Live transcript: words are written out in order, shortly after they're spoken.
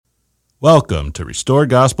Welcome to Restore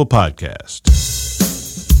Gospel Podcast.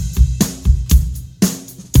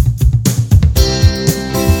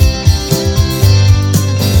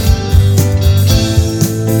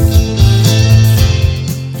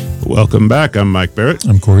 Welcome back. I'm Mike Barrett.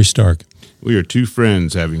 I'm Corey Stark. We are two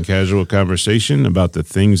friends having casual conversation about the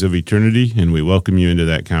things of eternity, and we welcome you into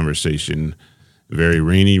that conversation. Very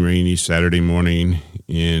rainy Saturday morning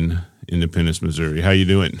in Independence, Missouri. How you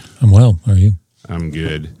doing? I'm well. How are you? I'm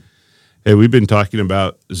good. Hey, we've been talking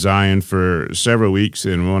about Zion for several weeks,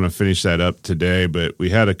 and we want to finish that up today, but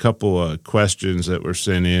we had a couple of questions that were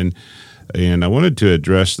sent in, and I wanted to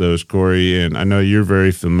address those, Corey, and I know you're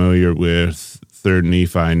very familiar with 3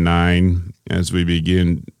 Nephi 9 as we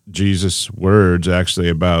begin Jesus' words actually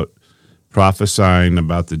about prophesying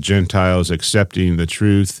about the Gentiles accepting the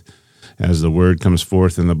truth as the word comes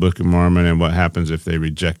forth in the Book of Mormon and what happens if they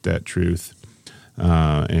reject that truth,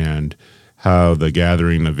 and how the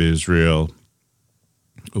gathering of Israel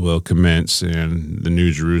will commence and the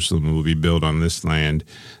New Jerusalem will be built on this land.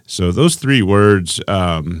 So those 3 words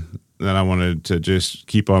that I wanted to just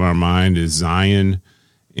keep on our mind is Zion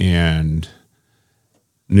and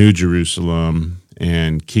New Jerusalem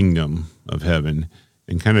and Kingdom of Heaven,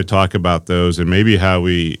 and kind of talk about those and maybe how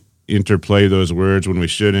we interplay those words when we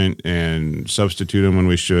shouldn't and substitute them when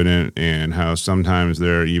we shouldn't, and how sometimes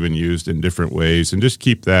they're even used in different ways, and just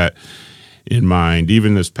keep that in mind.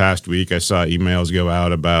 Even this past week, I saw emails go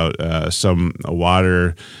out about some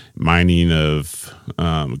water mining of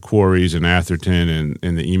quarries in Atherton,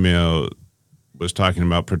 and the email was talking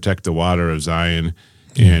about protect the water of Zion.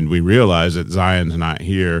 And we realize that Zion's not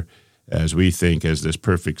here as we think as this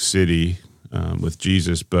perfect city with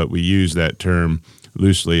Jesus, but we use that term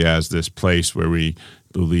loosely as this place where we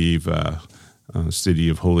believe city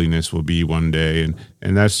of holiness will be one day,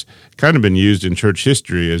 and that's kind of been used in church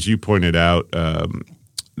history, as you pointed out.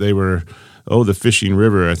 They were the fishing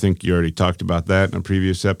river. I think you already talked about that in a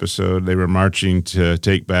previous episode. They were marching to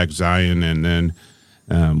take back Zion, and then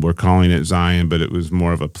we're calling it Zion, but it was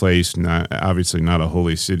more of a place, obviously not a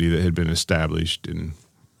holy city that had been established. And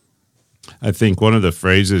I think one of the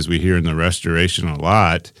phrases we hear in the Restoration a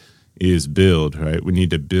lot is build. Right? We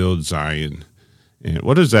need to build Zion. And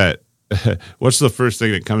what is that? What's the first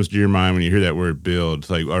thing that comes to your mind when you hear that word build?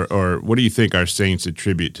 Like, or what do you think our saints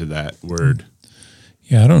attribute to that word?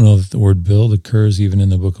 Yeah, I don't know if the word build occurs even in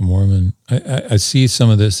the Book of Mormon. I see some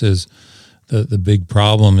of this as the big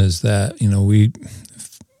problem is that, we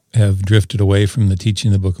have drifted away from the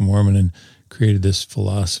teaching of the Book of Mormon and created this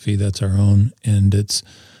philosophy that's our own, and it's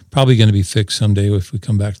probably going to be fixed someday if we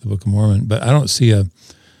come back to the Book of Mormon. But I don't see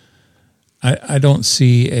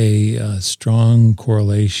a strong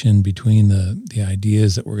correlation between the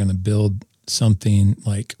ideas that we're going to build something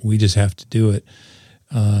like we just have to do it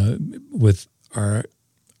with our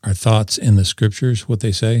thoughts in the scriptures, what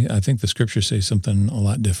they say. I think the scriptures say something a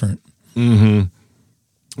lot different.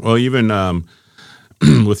 Mm-hmm. Well, even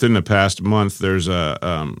within the past month, there's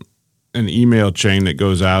an email chain that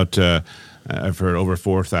goes out to, I've heard, over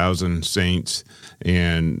 4,000 saints,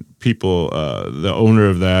 and people, the owner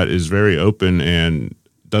of that is very open and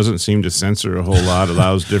doesn't seem to censor a whole lot,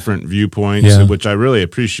 allows different viewpoints, which I really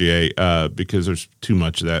appreciate because there's too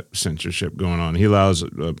much of that censorship going on. He allows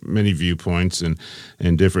many viewpoints and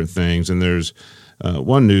different things, and there's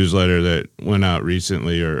one newsletter that went out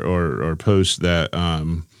recently or post that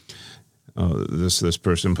this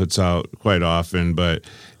person puts out quite often, but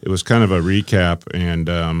it was kind of a recap,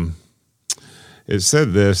 and it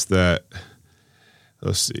said this, that,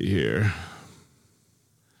 let's see here.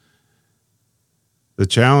 The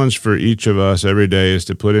challenge for each of us every day is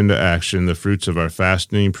to put into action the fruits of our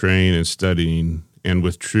fasting, praying, and studying, and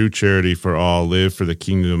with true charity for all, live for the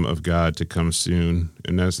kingdom of God to come soon.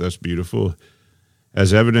 And that's beautiful.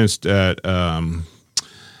 As evidenced at, they're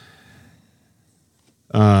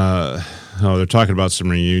talking about some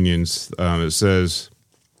reunions. It says,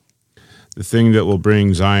 the thing that will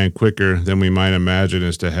bring Zion quicker than we might imagine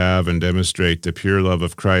is to have and demonstrate the pure love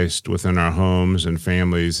of Christ within our homes and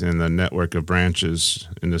families and the network of branches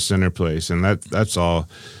in the center place. And that's all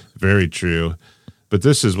very true. But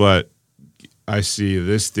this is what I see,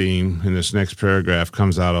 this theme in this next paragraph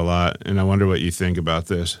comes out a lot, and I wonder what you think about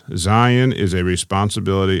this. Zion is a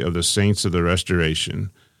responsibility of the saints of the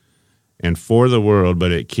restoration and for the world,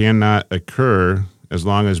 but it cannot occur as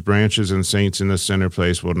long as branches and saints in the center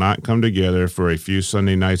place will not come together for a few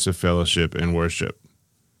Sunday nights of fellowship and worship.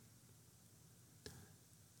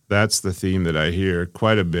 That's the theme that I hear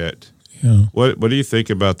quite a bit. Yeah. What do you think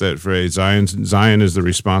about that phrase? Zion is the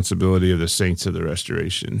responsibility of the saints of the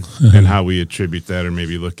restoration, and how we attribute that or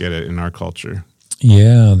maybe look at it in our culture?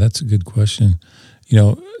 Yeah, that's a good question.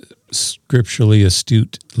 scripturally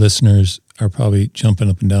astute listeners are probably jumping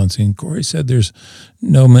up and down saying, Corey said there's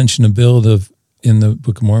no mention of build in the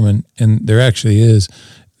Book of Mormon, and there actually is.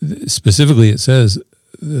 Specifically, it says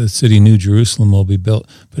the city New Jerusalem will be built,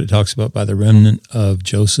 but it talks about by the remnant of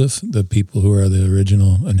Joseph, the people who are the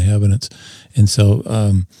original inhabitants. And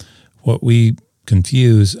so what we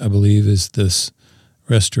confuse, I believe, is this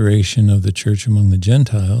restoration of the church among the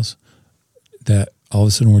Gentiles, that all of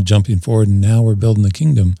a sudden we're jumping forward and now we're building the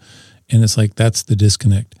kingdom. And it's like, that's the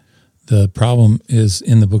disconnect. The problem is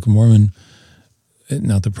in the Book of Mormon,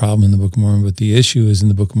 not the problem in the Book of Mormon, but the issue is in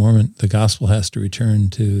the Book of Mormon, the gospel has to return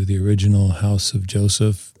to the original house of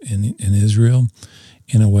Joseph in Israel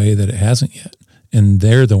in a way that it hasn't yet. And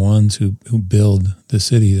they're the ones who build the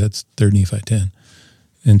city. That's 3 Nephi 10.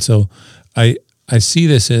 And so I see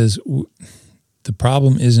this as the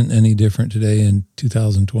problem isn't any different today in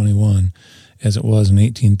 2021 as it was in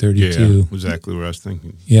 1832. Yeah, exactly what I was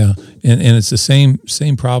thinking. Yeah, and it's the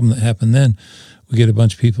same problem that happened then. We get a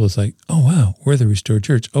bunch of people, it's like, oh, wow, we're the restored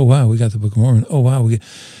church. Oh, wow, we got the Book of Mormon. Oh, wow, we get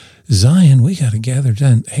Zion, we got to gather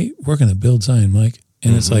down. Hey, we're going to build Zion, Mike.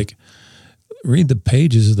 And it's like, read the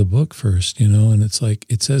pages of the book first, and it's like,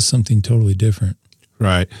 it says something totally different.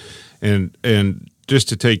 Right. And just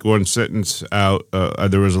to take one sentence out,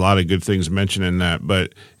 there was a lot of good things mentioned in that,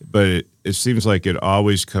 but it seems like it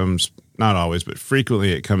always comes, not always, but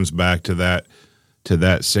frequently it comes back to that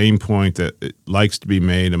same point that it likes to be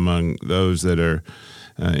made among those that are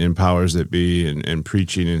in powers that be and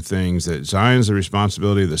preaching and things, that Zion's the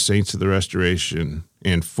responsibility of the saints of the restoration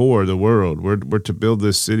and for the world. We're to build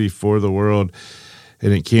this city for the world,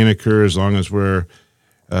 and it can't occur as long as we're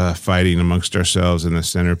fighting amongst ourselves in the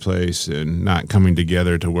center place and not coming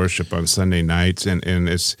together to worship on Sunday nights. And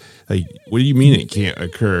it's like, what do you mean it can't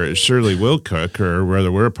occur? It surely will occur, whether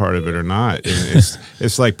we're a part of it or not. And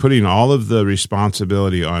it's like putting all of the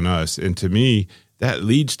responsibility on us. And to me, that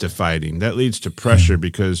leads to fighting. That leads to pressure,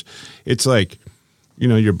 because it's like,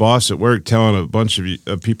 your boss at work telling a bunch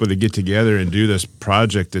of people to get together and do this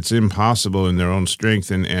project that's impossible in their own strength,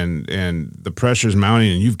 and the pressure's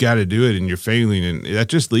mounting, and you've got to do it, and you're failing, and that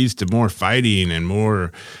just leads to more fighting and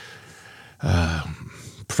more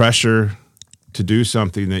pressure to do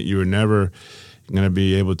something that you were never going to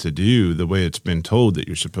be able to do the way it's been told that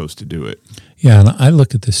you're supposed to do it. Yeah, and I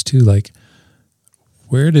look at this too, like,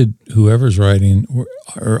 where did whoever's writing,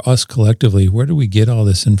 or us collectively, where did we get all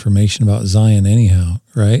this information about Zion anyhow,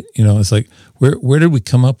 right? It's like, where did we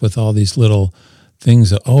come up with all these little things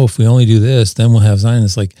that, if we only do this, then we'll have Zion?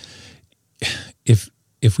 It's like,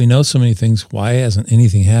 if we know so many things, why hasn't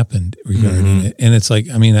anything happened regarding it? And it's like,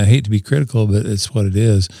 I hate to be critical, but it's what it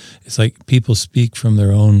is. It's like people speak from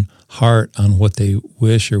their own heart on what they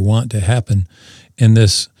wish or want to happen. And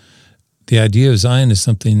the idea of Zion is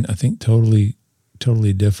something, I think, totally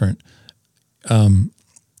different.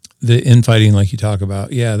 The infighting, like you talk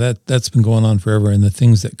about, that's been going on forever. And the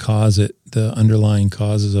things that cause it, the underlying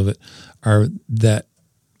causes of it, are that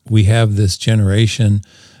we have this generation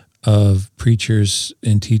of preachers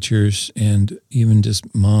and teachers and even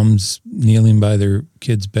just moms kneeling by their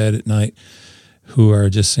kids' bed at night who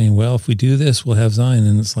are just saying, well, if we do this, we'll have Zion.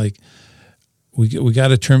 And it's like, we got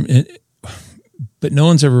to term it. But no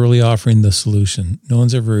one's ever really offering the solution. No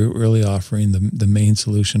one's ever really offering the main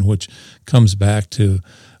solution, which comes back to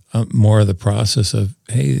more of the process of,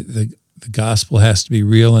 hey, the gospel has to be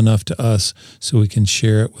real enough to us so we can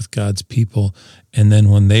share it with God's people. And then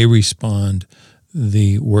when they respond,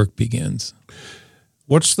 the work begins.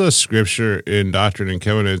 What's the scripture in Doctrine and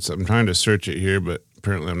Covenants? I'm trying to search it here, but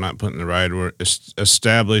apparently I'm not putting the right word.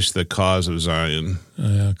 Establish the cause of Zion.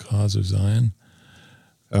 Cause of Zion.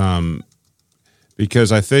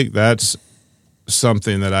 Because I think that's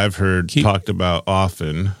something that I've heard talked about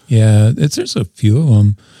often. Yeah, there's a few of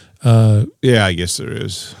them. Yeah, I guess there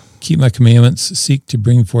is. Keep my commandments, seek to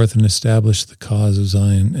bring forth and establish the cause of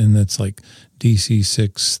Zion. And that's like DC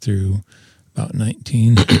 6 through about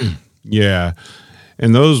 19. Yeah.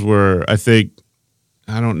 And those were, I think,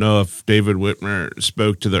 I don't know if David Whitmer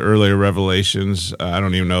spoke to the earlier revelations. I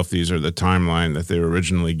don't even know if these are the timeline that they were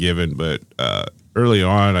originally given, but early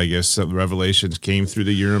on, I guess some revelations came through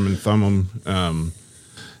the Urim and Thummim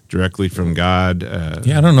directly from God. I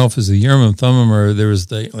don't know if it was the Urim and Thummim or there was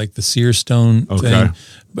the seer stone thing.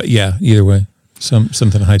 But yeah, either way,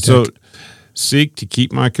 something high tech. So seek to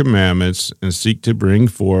keep my commandments and seek to bring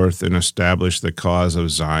forth and establish the cause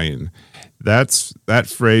of Zion. That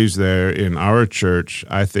phrase there in our church,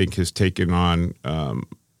 I think, has taken on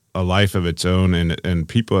a life of its own, and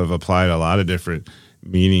people have applied a lot of different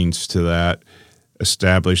meanings to that.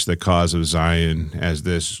 Establish the cause of Zion as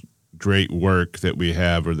this great work that we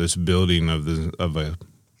have, or this building of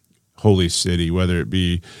holy city, whether it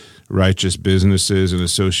be righteous businesses and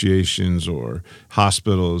associations or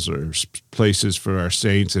hospitals or places for our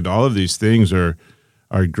saints. And all of these things are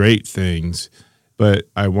great things. But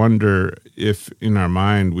I wonder if in our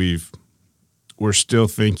mind we're still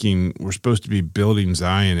thinking we're supposed to be building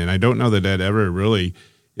Zion. And I don't know that ever really,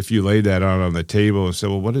 if you laid that out on the table and said,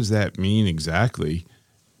 well, what does that mean exactly?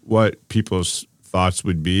 What people's thoughts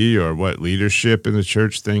would be, or what leadership in the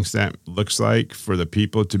church thinks that looks like for the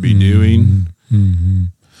people to be doing? Mm-hmm.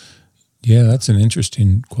 Yeah, that's an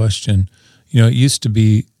interesting question. It used to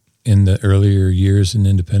be in the earlier years in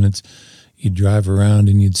independence, you'd drive around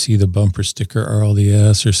and you'd see the bumper sticker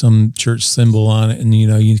RLDS or some church symbol on it, and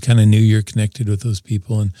you kind of knew you're connected with those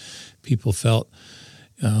people, and people felt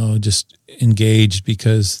just engaged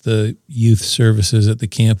because the youth services at the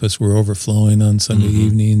campus were overflowing on Sunday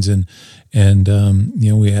evenings, and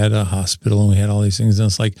we had a hospital and we had all these things, and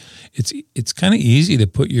it's like it's kind of easy to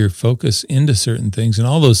put your focus into certain things, and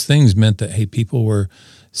all those things meant that, hey, people were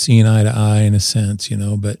seeing eye to eye in a sense,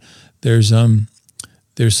 but there's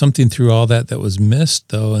something through all that was missed,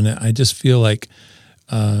 though, and I just feel like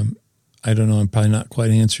I don't know, I'm probably not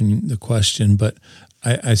quite answering the question, but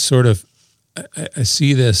I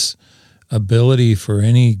see this ability for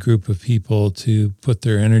any group of people to put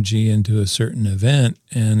their energy into a certain event,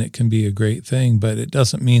 and it can be a great thing, but it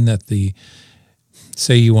doesn't mean that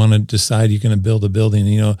say you want to decide you're going to build a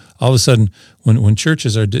building, all of a sudden when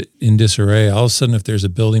churches are in disarray, all of a sudden if there's a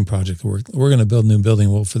building project, we're going to build a new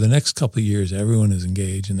building. Well, for the next couple of years, everyone is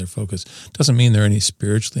engaged and they're focused. Doesn't mean they're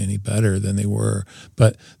spiritually any better than they were,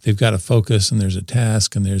 but they've got a focus and there's a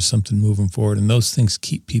task and there's something moving forward, and those things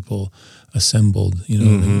keep people assembled,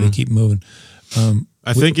 they keep moving.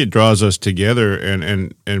 I think it draws us together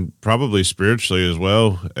and probably spiritually as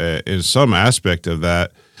well, in some aspect of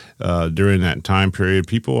that. During that time period,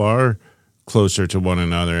 people are closer to one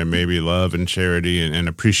another, and maybe love and charity and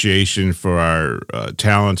appreciation for our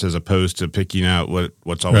talents, as opposed to picking out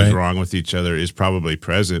what's always wrong with each other, is probably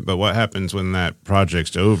present. But what happens when that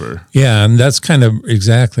project's over? Yeah, and that's kind of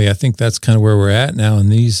exactly, I think that's kind of where we're at now in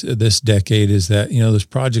this decade, is that, those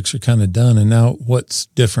projects are kind of done, and now what's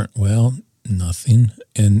different? Well, nothing.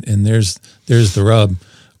 And there's the rub.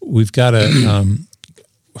 We've got to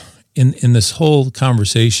in this whole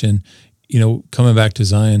conversation, coming back to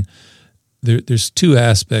Zion, there's two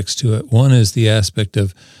aspects to it. One is the aspect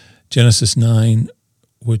of Genesis 9,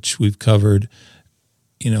 which we've covered.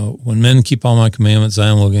 When men keep all my commandments,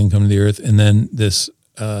 Zion will again come to the earth. And then this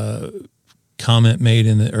comment made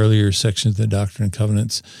in the earlier sections of the Doctrine and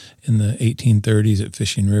Covenants in the 1830s at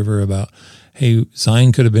Fishing River about, hey,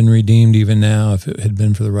 Zion could have been redeemed even now if it had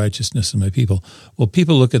been for the righteousness of my people. Well,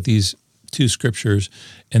 people look at these two scriptures,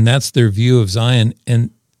 and that's their view of Zion,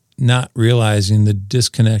 and not realizing the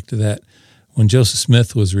disconnect that when Joseph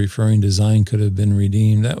Smith was referring to Zion could have been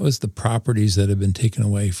redeemed, that was the properties that have been taken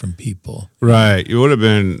away from people. Right. It would have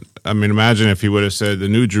been, imagine if he would have said the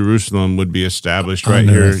New Jerusalem would be established right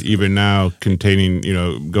here, even now, containing,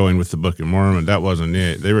 going with the Book of Mormon. That wasn't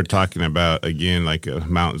it. They were talking about, again, like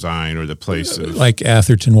Mount Zion, or the place of... Like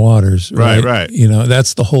Atherton Waters. Right.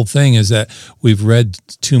 That's the whole thing, is that we've read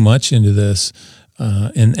too much into this,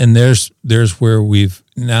 and there's where we've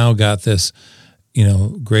now got this,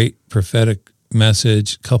 great prophetic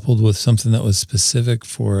message coupled with something that was specific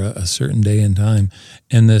for a certain day and time.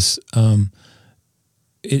 And this,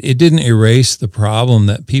 it didn't erase the problem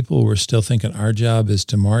that people were still thinking our job is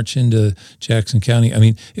to march into Jackson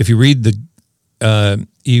County. If you read the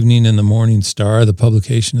Evening and the Morning Star, the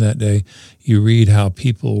publication of that day, you read how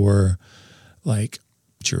people were like,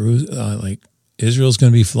 Israel's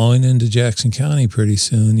going to be flowing into Jackson County pretty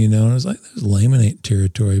soon, and it was like there's Lamanite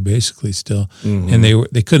territory basically still, and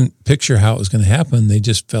they couldn't picture how it was going to happen. They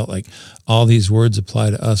just felt like all these words apply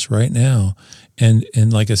to us right now, and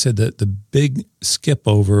like I said, the big skip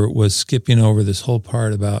over was skipping over this whole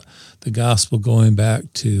part about the gospel going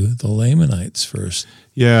back to the Lamanites first.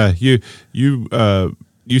 Yeah, you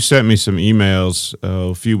sent me some emails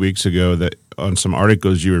a few weeks ago that on some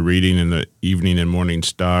articles you were reading in the Evening and Morning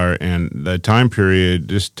Star, and the time period,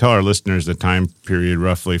 just tell our listeners the time period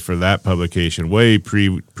roughly for that publication, way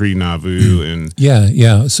pre-Nauvoo. And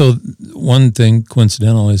Yeah. So one thing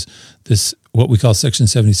coincidental is this, what we call Section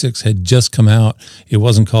 76 had just come out. It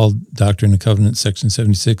wasn't called Doctrine and Covenants Section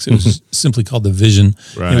 76. It was simply called the Vision.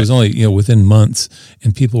 Right. It was only, within months,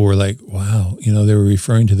 and people were like, wow, they were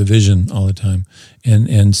referring to the Vision all the time.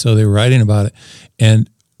 And so they were writing about it. And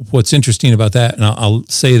what's interesting about that, and I'll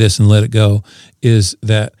say this and let it go, is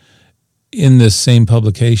that in this same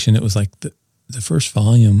publication, it was like the first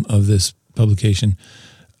volume of this publication,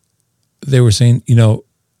 they were saying,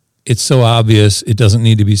 it's so obvious it doesn't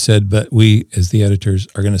need to be said, but we, as the editors,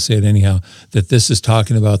 are going to say it anyhow, that this is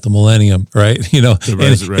talking about the millennium, right? You know, the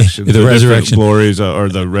resurrection, the resurrection glories, or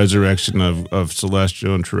the resurrection of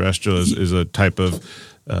celestial and terrestrial is a type of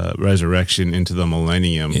resurrection into the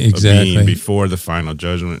millennium, exactly, being before the final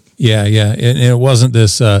judgment. Yeah, and it wasn't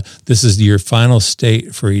this. This is your final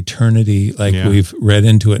state for eternity, like we've read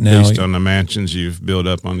into it now, based on the mansions you've built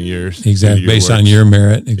up on the earth. Exactly, based on your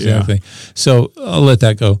merit. Exactly. Yeah. So I'll let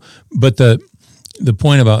that go. But the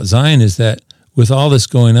point about Zion is that with all this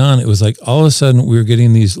going on, it was like all of a sudden we were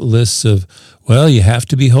getting these lists of, well, you have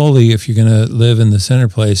to be holy if you're going to live in the center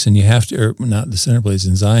place, and you have to, or not the center place,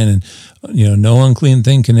 in Zion, and no unclean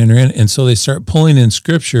thing can enter in. And so they start pulling in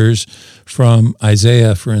scriptures from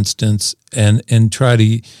Isaiah, for instance, and try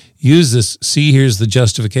to use this. See, here's the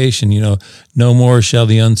justification. No more shall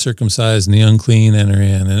the uncircumcised and the unclean enter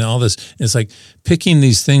in, and all this. It's like picking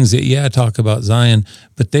these things that talk about Zion,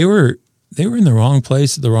 but they were in the wrong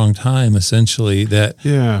place at the wrong time, essentially. And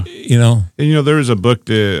there was a book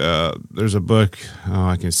there's a book,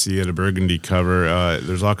 I can see it, a burgundy cover.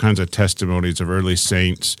 There's all kinds of testimonies of early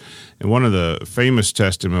saints, and one of the famous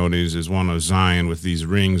testimonies is one of Zion with these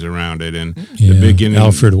rings around it, and the beginning,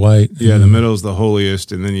 Alfred White. The middle is the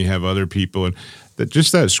holiest, and then you have other people, and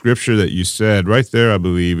that scripture that you said right there, I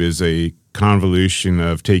believe, is a convolution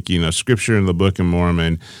of taking a scripture in the Book of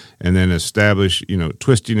Mormon and then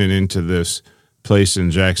twisting it into this place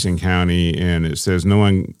in Jackson County, and it says no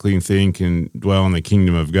unclean thing can dwell in the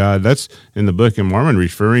kingdom of God. That's in the Book of Mormon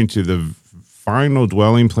referring to the final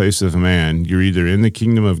dwelling place of man. You're either in the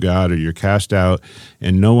kingdom of God or you're cast out,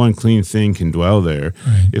 and no unclean thing can dwell there.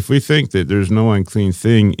 Right. If we think that there's no unclean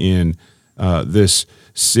thing in this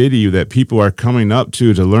city that people are coming up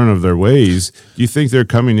to learn of their ways, do you think they're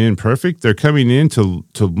coming in perfect? They're coming in to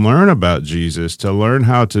learn about Jesus, to learn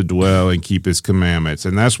how to dwell and keep his commandments.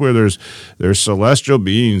 And that's where there's celestial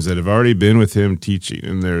beings that have already been with him teaching.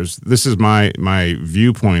 And this is my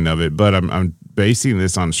viewpoint of it, but I'm basing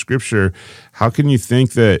this on scripture. How can you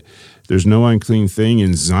think that there's no unclean thing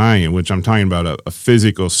in Zion, which I'm talking about a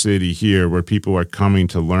physical city here where people are coming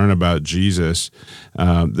to learn about Jesus?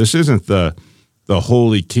 This isn't the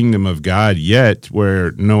holy kingdom of God yet,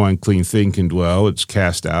 where no unclean thing can dwell. It's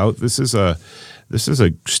cast out. This is a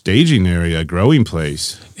staging area, a growing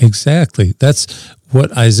place. Exactly. That's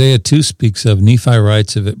what Isaiah 2 speaks of. Nephi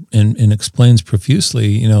writes of it and explains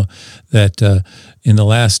profusely, that in the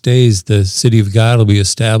last days, the city of God will be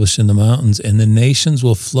established in the mountains, and the nations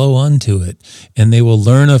will flow unto it, and they will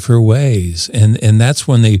learn of her ways. And that's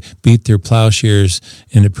when they beat their plowshares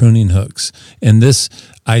into pruning hooks. And this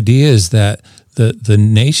idea is that the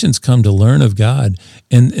nations come to learn of God.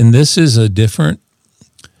 And this is a different,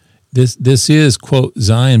 this is, quote,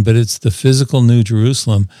 Zion, but it's the physical New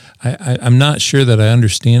Jerusalem. I'm not sure that I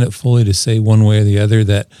understand it fully to say one way or the other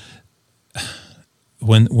that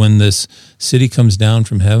when this city comes down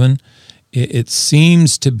from heaven, it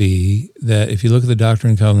seems to be that if you look at the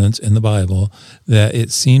Doctrine and Covenants in the Bible, that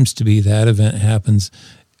it seems to be that event happens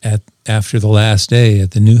after the last day,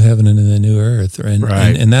 at the new heaven and in the new earth,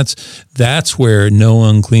 and that's where no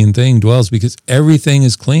unclean thing dwells, because everything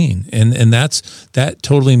is clean, and that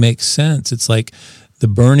totally makes sense. It's like the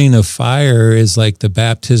burning of fire is like the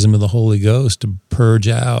baptism of the Holy Ghost to purge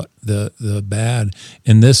out the bad,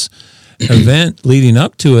 and this event leading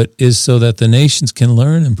up to it is so that the nations can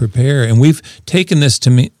learn and prepare. And we've taken this to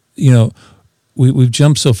me, we've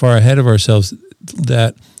jumped so far ahead of ourselves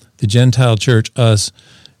that the Gentile church, us,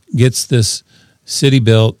 gets this city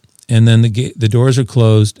built, and then the doors are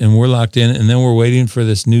closed, and we're locked in, and then we're waiting for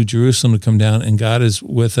this new Jerusalem to come down, and God is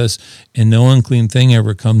with us, and no unclean thing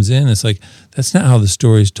ever comes in. It's like, that's not how the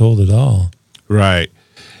story is told at all. Right.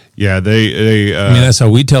 Yeah, they that's how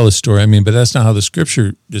we tell the story. But that's not how the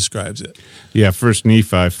scripture describes it. Yeah, 1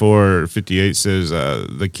 Nephi 4:58 says,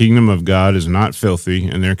 the kingdom of God is not filthy,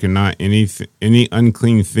 and there cannot any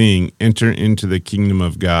unclean thing enter into the kingdom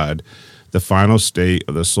of God. The final state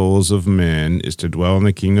of the souls of men is to dwell in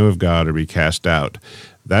the kingdom of God or be cast out.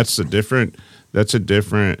 That's a different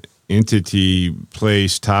entity,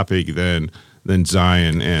 place, topic than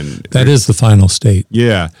Zion, and that is the final state.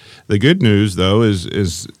 Yeah. The good news, though, is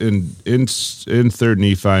in 3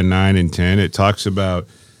 Nephi 9 and 10, it talks about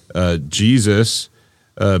Jesus.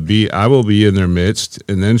 I will be in their midst,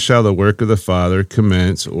 and then shall the work of the Father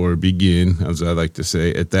commence or begin, as I like to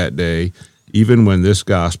say, at that day, even when this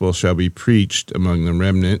gospel shall be preached among the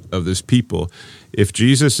remnant of this people. If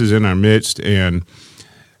Jesus is in our midst and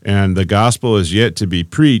the gospel is yet to be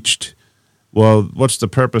preached, Well, what's the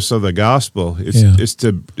purpose of the gospel? It's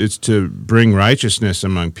to bring righteousness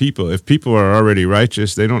among people. If people are already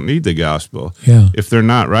righteous, they don't need the gospel. Yeah. If they're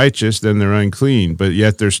not righteous, then they're unclean, but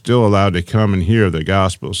yet they're still allowed to come and hear the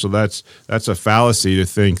gospel. So that's a fallacy to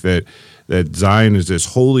think that Zion is this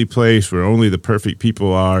holy place where only the perfect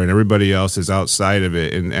people are and everybody else is outside of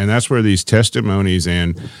it. And that's where these testimonies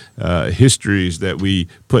and histories that we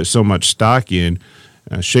put so much stock in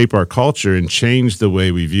shape our culture and change the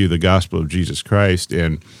way we view the gospel of Jesus Christ.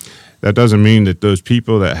 And that doesn't mean that those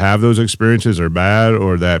people that have those experiences are bad,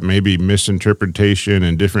 or that maybe misinterpretation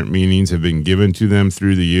and different meanings have been given to them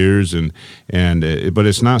through the years. But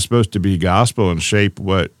it's not supposed to be gospel and shape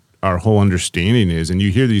what our whole understanding is. And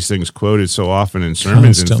you hear these things quoted so often in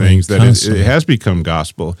sermons and things that it has become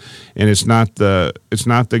gospel, and it's not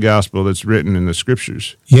the gospel that's written in the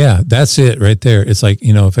scriptures. Yeah, that's it right there. It's like,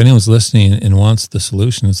 if anyone's listening and wants the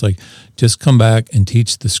solution, it's like, just come back and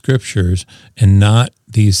teach the scriptures, and not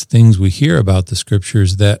these things we hear about the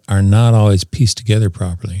scriptures that are not always pieced together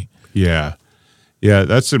properly. Yeah,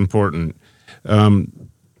 that's important.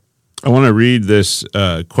 I want to read this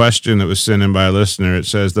question that was sent in by a listener. It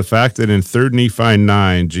says, the fact that in 3 Nephi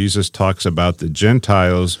 9, Jesus talks about the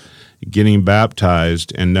Gentiles getting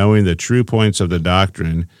baptized and knowing the true points of the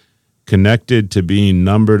doctrine connected to being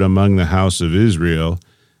numbered among the house of Israel,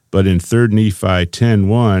 but in 3 Nephi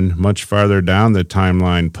 10:1, much farther down the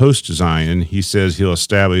timeline post-Zion, he says he'll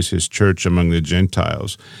establish his church among the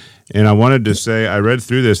Gentiles. And I wanted to say, I read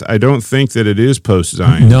through this. I don't think that it is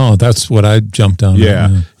post-Zion. No, that's what I jumped on.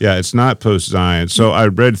 Yeah, it's not post-Zion. So I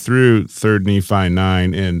read through 3 Nephi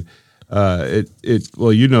 9, and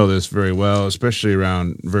well, you know this very well, especially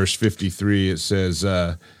around verse 53. It says,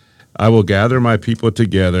 I will gather my people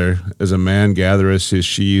together as a man gathereth his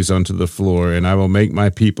sheaves unto the floor, and I will make my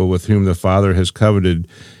people with whom the Father has covenanted.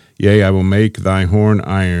 Yea, I will make thy horn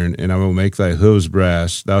iron, and I will make thy hooves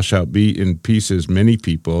brass. Thou shalt beat in pieces many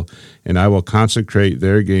people, and I will consecrate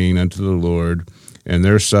their gain unto the Lord, and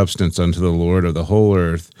their substance unto the Lord of the whole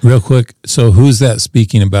earth. Real quick, so who's that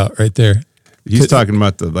speaking about right there? He's talking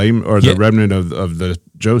about the remnant of the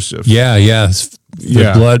Joseph. Yeah,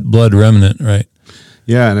 blood remnant, right?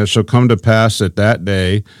 Yeah, and it shall come to pass at that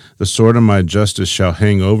day, the sword of my justice shall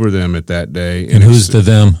hang over them at that day. And who's to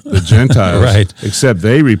them? The Gentiles. Right. Except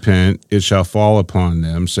they repent, it shall fall upon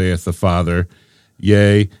them, saith the Father,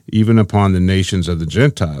 yea, even upon the nations of the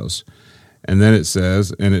Gentiles. And then it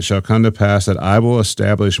says, and it shall come to pass that I will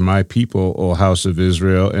establish my people, O house of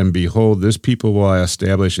Israel, and behold, this people will I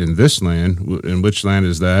establish in this land. In which land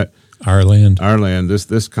is that? Our land,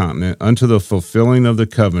 this continent, unto the fulfilling of the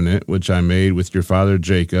covenant which I made with your father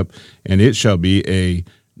Jacob, and it shall be a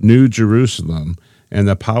new Jerusalem, and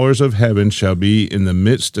the powers of heaven shall be in the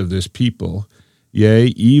midst of this people. Yea,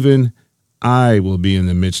 even I will be in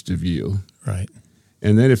the midst of you. Right.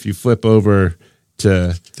 And then if you flip over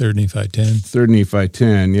to 3 Nephi 10. 3 Nephi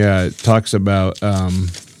 10, it talks about...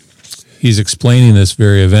 He's explaining this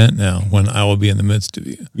very event now, when I will be in the midst of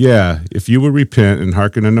you. Yeah, if you will repent and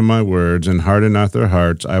hearken unto my words and harden not their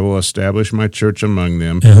hearts, I will establish my church among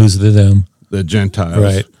them. And who's the them? The Gentiles.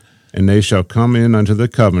 Right. And they shall come in unto the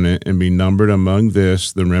covenant and be numbered among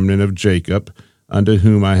this, the remnant of Jacob, unto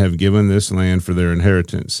whom I have given this land for their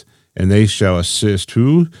inheritance. And they shall assist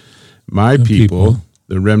who? My people,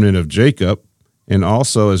 the remnant of Jacob, and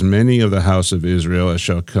also as many of the house of Israel as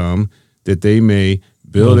shall come, that they may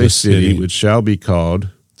build a city which shall be called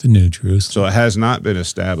the New Jerusalem. So it has not been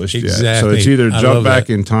established yet. Exactly. So it's either jump back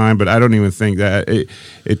in time, but I don't even think that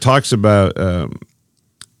it talks about.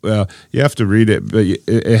 Well, you have to read it, but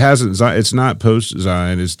it hasn't. It's not post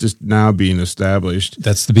Zion. It's just now being established.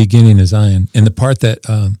 That's the beginning of Zion, and the part that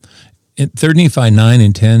 3 Nephi 9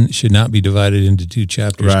 and 10 should not be divided into two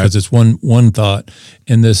chapters because it's one thought.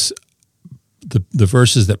 And this, the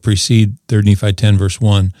verses that precede 3 Nephi 10 verse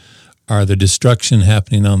 1. Are the destruction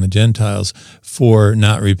happening on the Gentiles for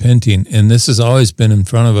not repenting. And this has always been in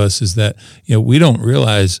front of us, is that, we don't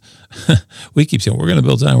realize, we keep saying, we're going to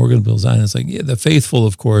build Zion, we're going to build Zion. It's like, the faithful,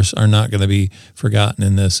 of course, are not going to be forgotten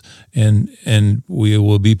in this, and we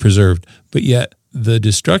will be preserved. But yet, the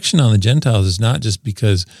destruction on the Gentiles is not just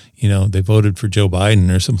because, they voted for Joe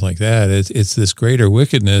Biden or something like that. It's this greater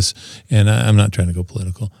wickedness, and I'm not trying to go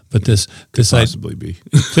political, but this could possibly be.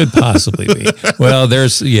 Could possibly be. Well,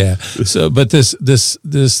 So, but this,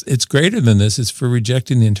 it's greater than this. It's for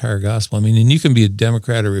rejecting the entire gospel. I mean, and you can be a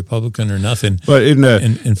Democrat or Republican or nothing, but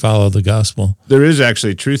and follow the gospel. There is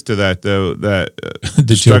actually truth to that, though. That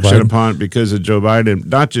destruction upon because of Joe Biden.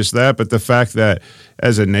 Not just that, but the fact that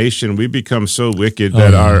as a nation we become so wicked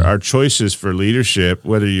that our choices for leadership,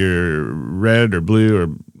 whether you're red or blue or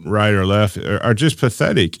right or left, are just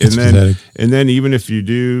pathetic. It's pathetic. And then even if you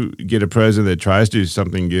do get a president that tries to do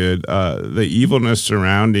something good, the evilness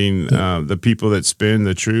surrounding the people that spin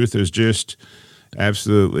the truth is just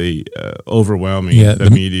absolutely overwhelming. Yeah,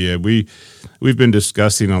 the media. We've been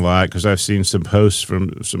discussing a lot because I've seen some posts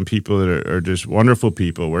from some people that are just wonderful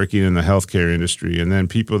people working in the healthcare industry, and then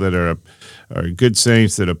people that are good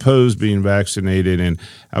saints that oppose being vaccinated. And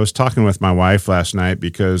I was talking with my wife last night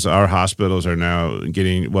because our hospitals are now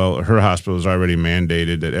her hospital is already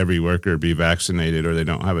mandated that every worker be vaccinated or they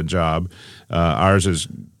don't have a job. Ours is,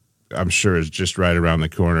 I'm sure, is just right around the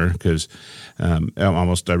corner because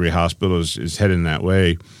almost every hospital is heading that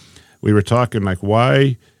way. We were talking like,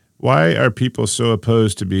 why are people so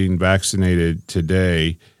opposed to being vaccinated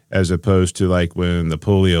today as opposed to like when the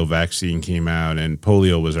polio vaccine came out and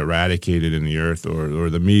polio was eradicated in the earth, or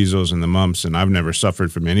the measles and the mumps? And I've never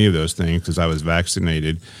suffered from any of those things because I was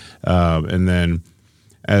vaccinated. And then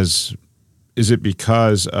is it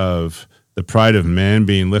because of the pride of men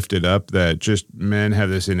being lifted up that just men have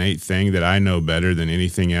this innate thing that I know better than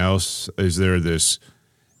anything else? Is there this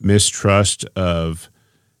mistrust of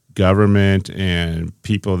government and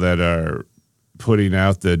people that are putting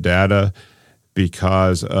out the data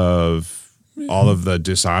because of all of the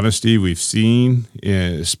dishonesty we've seen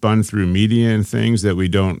spun through media and things that we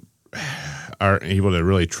aren't able to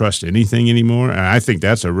really trust anything anymore? And I think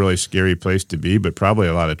that's a really scary place to be, but probably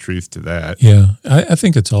a lot of truth to that. Yeah, I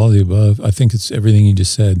think it's all of the above. I think it's everything you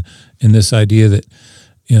just said. And this idea that,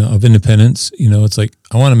 of independence, it's like,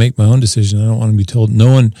 I want to make my own decision. I don't want to be told.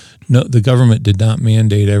 The government did not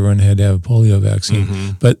mandate everyone had to have a polio vaccine.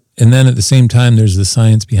 Mm-hmm. And then at the same time, there's the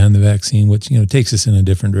science behind the vaccine, which, takes us in a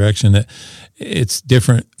different direction. That it's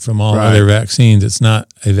different from all other vaccines. It's not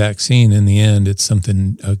a vaccine in the end. It's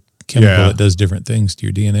a chemical that does different things to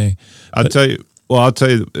your DNA. I'll tell you,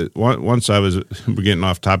 once we're getting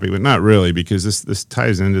off topic, but not really, because this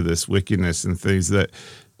ties into this wickedness and things that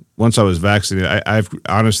once I was vaccinated, I've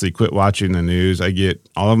honestly quit watching the news. I get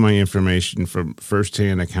all of my information from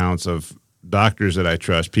firsthand accounts of doctors that I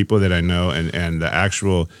trust, people that I know, and the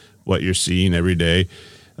actual what you're seeing every day.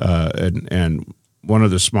 And one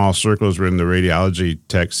of the small circles where in the radiology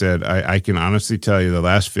tech said, I can honestly tell you the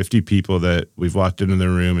last 50 people that we've walked into the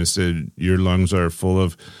room and said, your lungs are full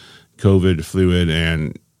of COVID fluid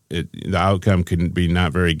and the outcome can be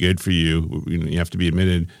not very good for you. You have to be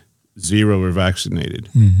admitted. 0 were vaccinated.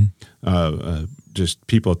 Mm-hmm. Just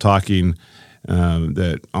people talking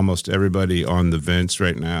that almost everybody on the vents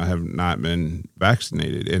right now have not been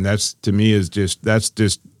vaccinated. And that's, to me, that's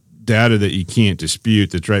just data that you can't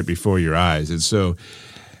dispute that's right before your eyes. And so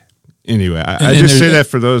anyway, I just say that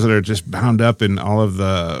for those that are just bound up in all of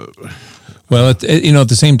the... Well, at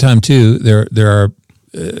the same time, too, there are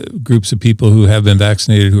groups of people who have been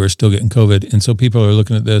vaccinated who are still getting COVID. And so people are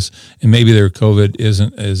looking at this and maybe their COVID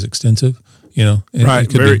isn't as extensive,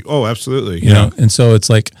 Right. Absolutely. And so it's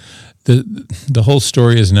like the whole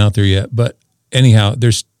story isn't out there yet. But anyhow,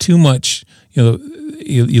 there's too much,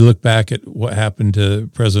 you look back at what happened to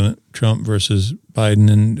President Trump versus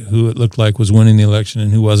Biden and who it looked like was winning the election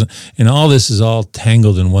and who wasn't. And all this is all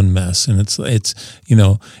tangled in one mess. And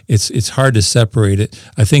it's hard to separate it.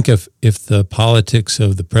 I think if the politics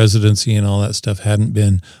of the presidency and all that stuff hadn't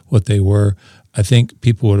been what they were, I think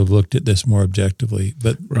people would have looked at this more objectively.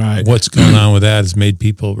 But what's going on with that has made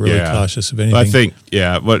people really cautious of anything. I think,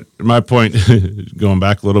 what my point, going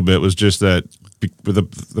back a little bit, was just that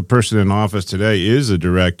the person in office today is a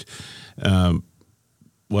direct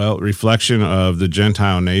reflection of the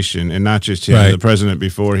Gentile nation, and not just him, the president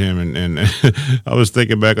before him. And I was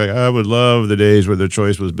thinking back, like, I would love the days where the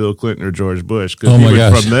choice was Bill Clinton or George Bush.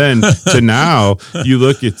 Because from then to now, you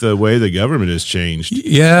look at the way the government has changed.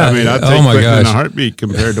 Yeah. I mean, I'd take Clinton in a heartbeat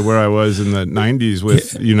compared to where I was in the 90s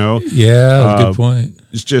with, Yeah, good point.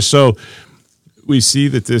 It's just so... We see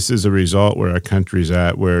that this is a result where our country's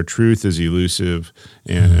at, where truth is elusive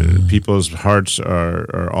and people's hearts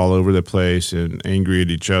are all over the place and angry at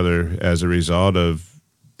each other as a result of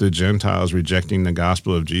the Gentiles rejecting the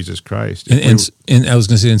gospel of Jesus Christ. And I was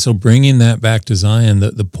going to say, and so bringing that back to Zion,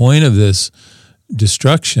 the point of this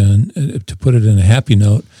destruction, to put it in a happy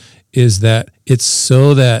note, is that it's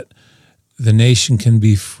so that the nation can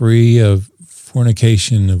be free of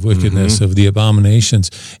fornication, of wickedness, of the abominations,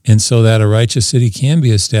 and so that a righteous city can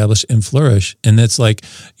be established and flourish. And that's like,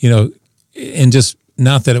 and just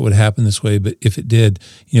not that it would happen this way, but if it did,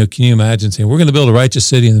 can you imagine saying, we're going to build a righteous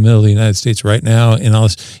city in the middle of the United States right now, and all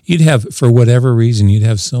this, you'd have, for whatever reason, you'd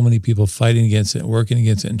have so many people fighting against it, working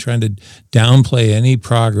against it, and trying to downplay any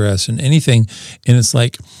progress and anything. And it's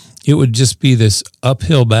like, it would just be this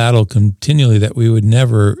uphill battle continually that we would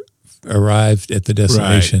never arrived at the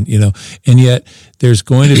destination, and yet there's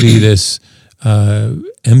going to be this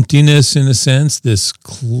emptiness in a sense, this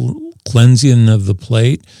cleansing of the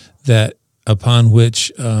plate that upon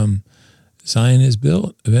which Zion is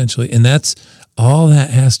built eventually. And that's all that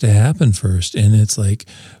has to happen first. And it's like,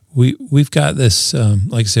 we've got this,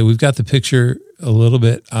 like I say, we've got the picture a little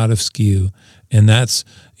bit out of skew. And that's,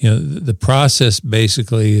 the process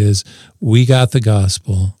basically is we got the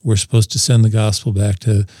gospel. We're supposed to send the gospel back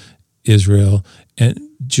to Israel and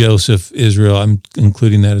Joseph, Israel. I'm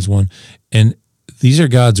including that as one. And these are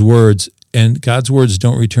God's words, and God's words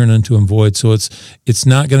don't return unto him void. So it's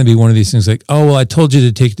not going to be one of these things like, oh, well, I told you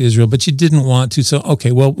to take it to Israel, but you didn't want to. So,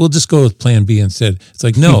 okay, well, we'll just go with plan B instead. It's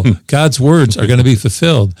like, no, God's words are going to be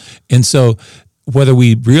fulfilled. And so whether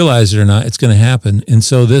we realize it or not, it's going to happen. And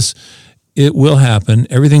so it will happen.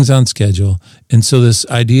 Everything's on schedule. And so this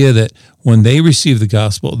idea that when they receive the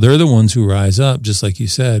gospel, they're the ones who rise up, just like you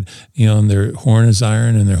said, and their horn is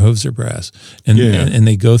iron and their hooves are brass. And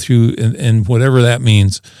they go through and whatever that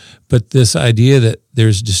means. But this idea that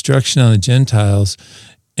there's destruction on the Gentiles,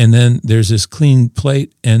 and then there's this clean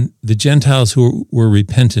plate, and the Gentiles who were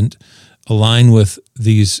repentant align with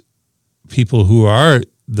these people who are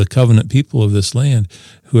the covenant people of this land,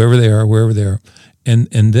 whoever they are, wherever they are. And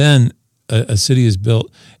then a city is built.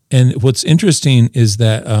 And what's interesting is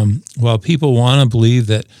that while people want to believe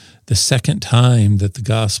that the second time that the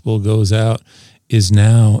gospel goes out is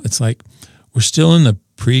now, it's like we're still in the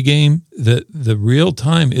pregame. The real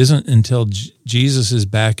time isn't until Jesus is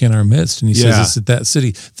back in our midst and he says it's at that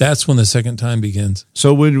city. That's when the second time begins.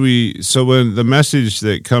 So when the message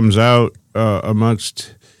that comes out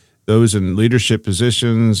amongst those in leadership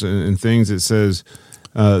positions and things, it says,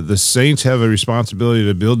 the saints have a responsibility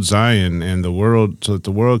to build Zion and the world so that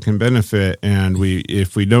the world can benefit. And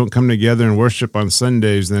if we don't come together and worship on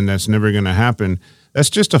Sundays, then that's never going to happen. That's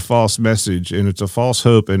just a false message, and it's a false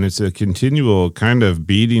hope, and it's a continual kind of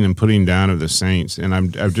beating and putting down of the saints. And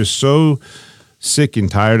I'm just so sick and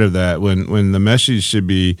tired of that. When the message should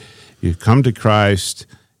be, you come to Christ,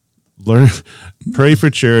 learn, pray for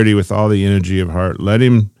charity with all the energy of heart. Let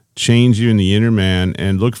Him change you in the inner man,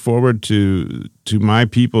 and look forward to my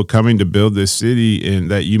people coming to build this city,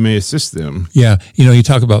 and that you may assist them. Yeah. You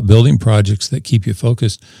talk about building projects that keep you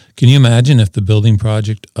focused. Can you imagine if the building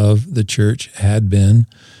project of the church had been,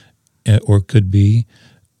 or could be,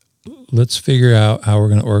 let's figure out how we're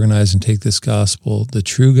going to organize and take this gospel, the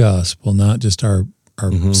true gospel, not just our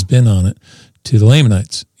spin on it, to the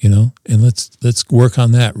Lamanites, and let's work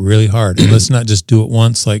on that really hard. And let's not just do it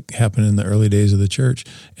once like happened in the early days of the church.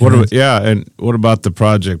 And what about the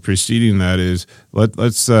project preceding that is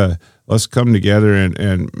let's come together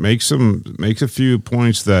and make a few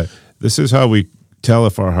points that this is how we tell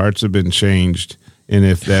if our hearts have been changed, and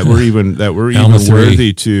if we're even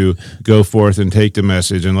worthy to go forth and take the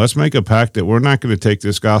message. And let's make a pact that we're not going to take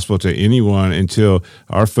this gospel to anyone until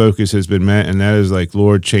our focus has been met, and that is like,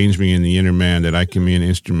 Lord, change me in the inner man that I can be an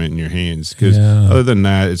instrument in your hands. Because other than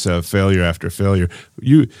that, it's a failure after failure.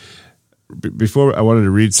 Before I wanted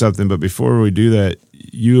to read something, but before we do that,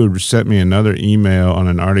 you had sent me another email on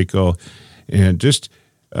an article, and just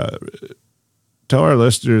tell our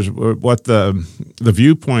listeners what the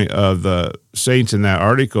viewpoint of the saints in that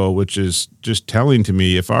article, which is just telling to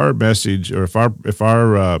me, if our message, or if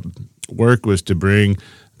our work was to bring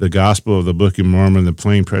the gospel of the Book of Mormon, the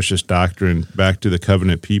plain precious doctrine, back to the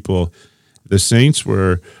covenant people, the saints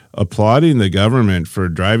were applauding the government for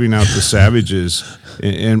driving out the savages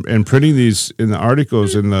and printing these in the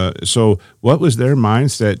articles. So what was their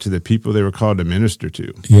mindset to the people they were called to minister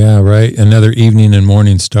to? Yeah, right. Another Evening and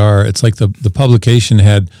Morning Star. It's like the publication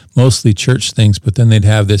had mostly church things, but then they'd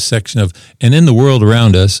have this section of, and in the world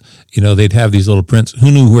around us, they'd have these little prints.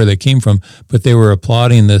 Who knew where they came from? But they were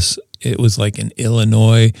applauding this. It was like in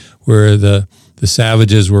Illinois where the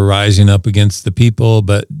savages were rising up against the people,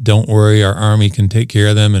 but don't worry, our army can take care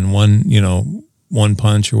of them in one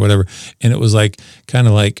punch or whatever. And it was kind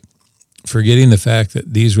of like forgetting the fact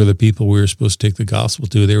that these were the people we were supposed to take the gospel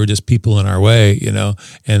to. They were just people in our way,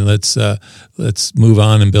 and let's move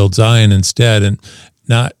on and build Zion instead, and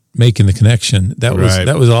not making the connection. That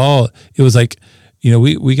was all. It was like,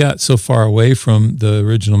 we got so far away from the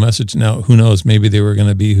original message. Now, who knows? Maybe they were going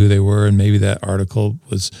to be who they were, and maybe that article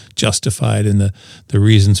was justified and the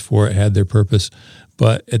reasons for it had their purpose.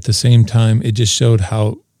 But at the same time, it just showed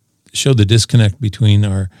the disconnect between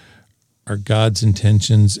our God's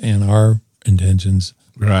intentions and our intentions.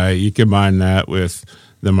 Right. You combine that with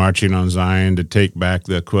the marching on Zion to take back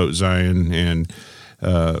the quote Zion, and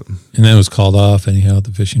And then it was called off anyhow at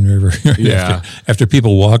the Fishing River. Yeah. After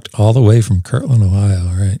people walked all the way from Kirtland, Ohio,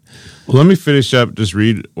 right? Well, let me finish up. Just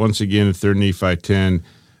read once again in 3 Nephi 10,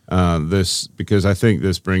 this, because I think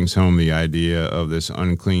this brings home the idea of this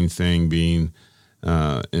unclean thing being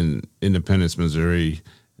in Independence, Missouri,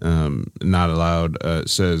 not allowed. It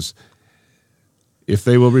says, if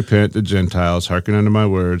they will repent, the Gentiles, hearken unto my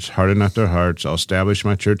words, harden not their hearts, I'll establish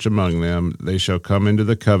my church among them. They shall come into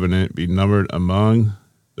the covenant, be numbered among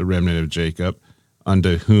the remnant of Jacob,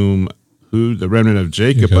 unto who the remnant of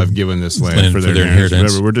Jacob I've given this land for their inheritance.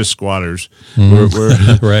 Remember, we're just squatters. We're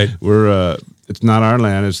right. We're it's not our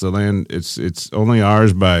land. It's the land. It's only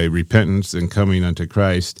ours by repentance and coming unto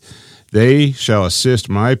Christ. They shall assist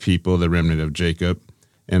my people, the remnant of Jacob,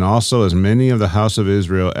 and also as many of the house of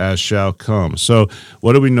Israel as shall come. So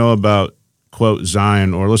what do we know about, quote,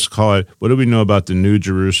 Zion, or let's call it, what do we know about the New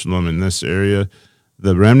Jerusalem in this area?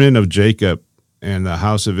 The remnant of Jacob and the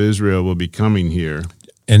house of Israel will be coming here.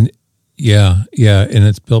 And yeah, and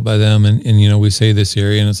it's built by them. And we say this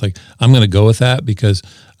area, and it's like, I'm going to go with that because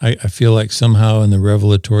I feel like somehow in the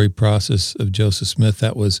revelatory process of Joseph Smith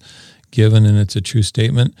that was given, and it's a true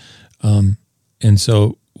statement. And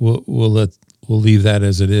so we'll leave that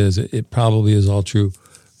as it is. It probably is all true.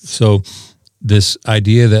 So this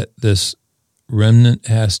idea that this remnant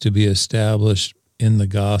has to be established in the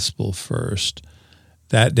gospel first,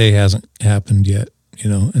 that day hasn't happened yet,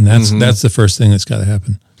 and that's the first thing that's got to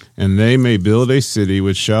happen. And they may build a city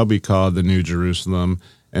which shall be called the New Jerusalem,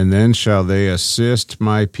 and then shall they assist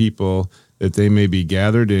my people that they may be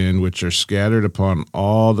gathered in, which are scattered upon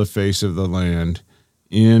all the face of the land,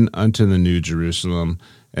 in unto the New Jerusalem.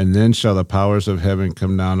 And then shall the powers of heaven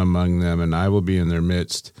come down among them, and I will be in their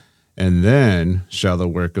midst. And then shall the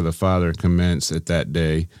work of the Father commence at that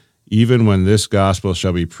day, even when this gospel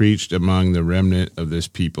shall be preached among the remnant of this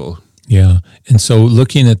people. Yeah. And so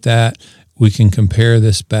looking at that, we can compare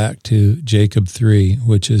this back to Jacob 3,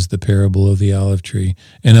 which is the parable of the olive tree,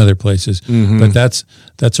 and other places. Mm-hmm. But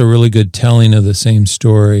that's a really good telling of the same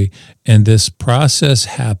story. And this process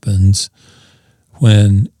happens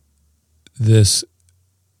when this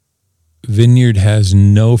vineyard has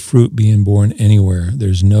no fruit being borne anywhere.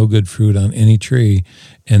 There's no good fruit on any tree.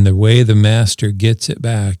 And the way the master gets it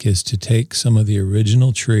back is to take some of the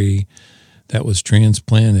original tree that was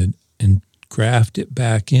transplanted and graft it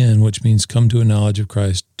back in, which means come to a knowledge of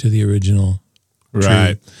Christ, to the original tree.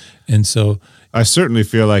 Right. And so I certainly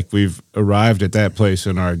feel like we've arrived at that place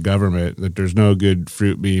in our government, that there's no good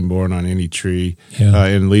fruit being born on any tree.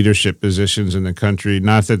 In leadership positions in the country.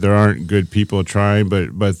 Not that there aren't good people trying,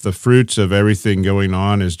 but the fruits of everything going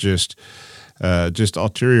on is just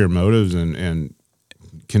ulterior motives and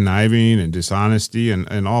conniving and dishonesty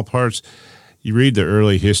and all parts. You read the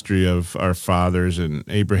early history of our fathers and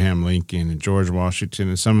Abraham Lincoln and George Washington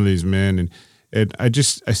and some of these men, and I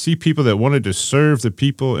see people that wanted to serve the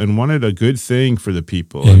people and wanted a good thing for the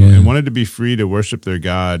people and wanted to be free to worship their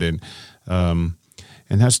God, and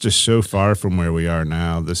that's just so far from where we are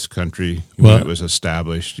now. This country, when it was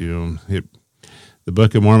established, the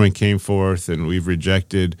Book of Mormon came forth, and we've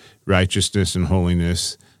rejected righteousness and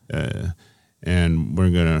holiness, and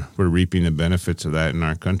we're reaping the benefits of that in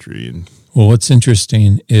our country. And well, what's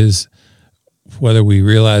interesting is, whether we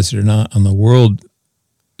realize it or not, on the world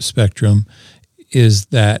spectrum, is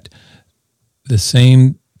that the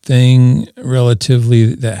same thing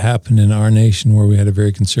relatively that happened in our nation, where we had a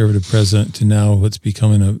very conservative president, to now what's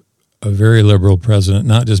becoming a very liberal president,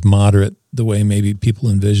 not just moderate the way maybe people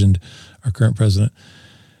envisioned our current president,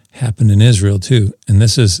 happened in Israel too. And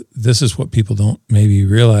this is what people don't maybe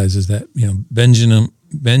realize, is that Benjamin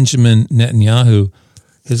Netanyahu,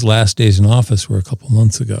 his last days in office were a couple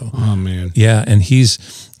months ago. Oh, man. Yeah, and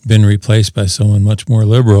he's been replaced by someone much more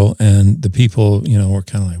liberal, and the people, were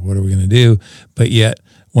kind of like, what are we going to do? But yet,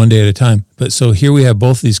 one day at a time. But so here we have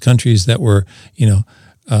both these countries that were,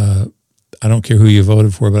 I don't care who you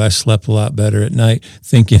voted for, but I slept a lot better at night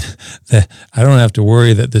thinking that I don't have to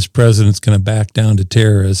worry that this president's going to back down to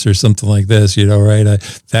terrorists or something like this, right?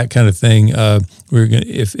 That kind of thing. We're going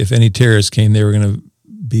if any terrorists came, they were going to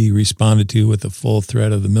be responded to with the full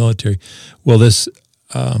threat of the military. Well, this,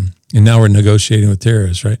 and now we're negotiating with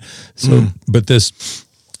terrorists, right? So, but this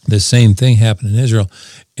same thing happened in Israel,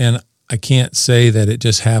 and I can't say that it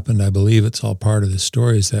just happened. I believe it's all part of the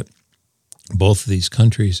story, is that both of these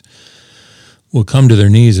countries will come to their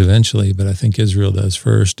knees eventually, but I think Israel does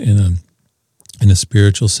first in a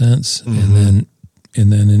spiritual sense, and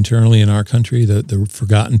then internally in our country, the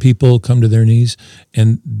forgotten people come to their knees,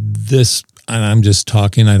 and I'm just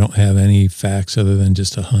talking. I don't have any facts other than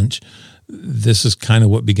just a hunch. this is kind of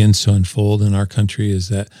what begins to unfold in our country, is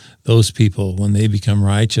that those people, when they become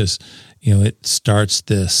righteous, it starts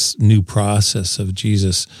this new process of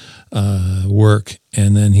Jesus' work,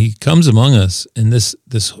 and then he comes among us. And this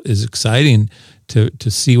is exciting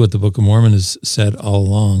to see what the Book of Mormon has said all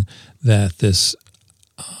along, that this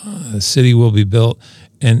city will be built.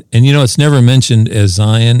 And it's never mentioned as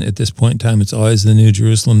Zion at this point in time. It's always the New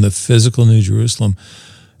Jerusalem, the physical New Jerusalem.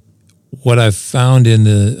 What I've found in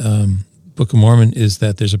the Book of Mormon is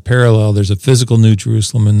that there's a parallel. There's a physical New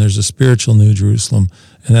Jerusalem and there's a spiritual New Jerusalem,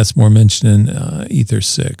 and that's more mentioned in Ether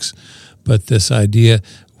 6. But this idea,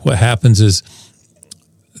 what happens is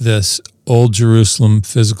this old Jerusalem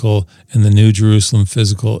physical and the New Jerusalem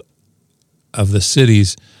physical of the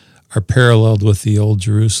cities are paralleled with the old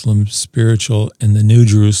Jerusalem spiritual and the New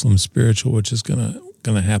Jerusalem spiritual, which is going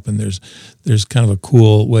to happen. There's kind of a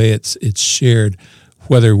cool way it's shared,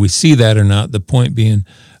 whether we see that or not. The point being,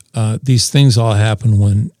 these things all happen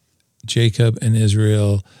when Jacob and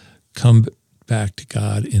Israel come back to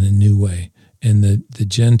God in a new way. And the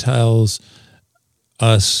Gentiles,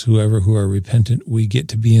 us, whoever who are repentant, we get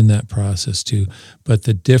to be in that process too. But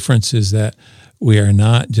the difference is that we are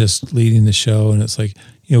not just leading the show, and it's like,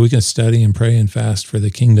 we can study and pray and fast for the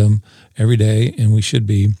kingdom every day, and we should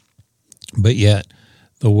be. But yet,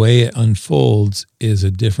 the way it unfolds is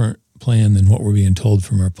a different plan than what we're being told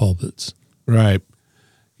from our pulpits. Right.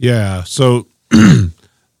 Yeah. So,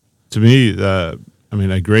 to me,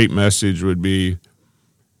 a great message would be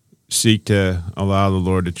seek to allow the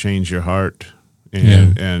Lord to change your heart.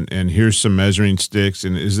 And here's some measuring sticks,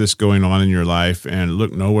 and is this going on in your life? And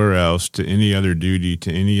look nowhere else to any other duty,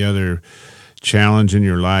 to any other challenge in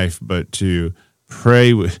your life, but to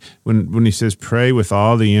pray when he says pray with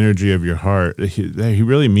all the energy of your heart, he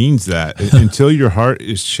really means that. Until your heart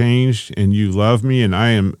is changed and you love me, and I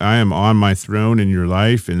am on my throne in your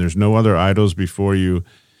life, and there's no other idols before you,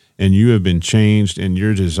 and you have been changed, and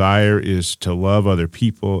your desire is to love other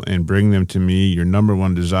people and bring them to me, your number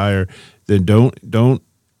one desire, then don't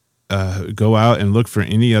go out and look for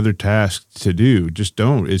any other task to do. Just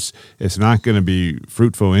don't. It's not going to be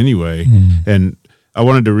fruitful anyway. And I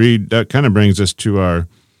wanted to read, that kind of brings us to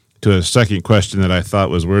a second question that I thought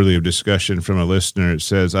was worthy of discussion from a listener. It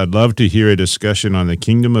says, I'd love to hear a discussion on the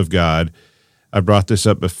kingdom of God. I brought this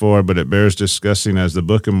up before, but it bears discussing, as the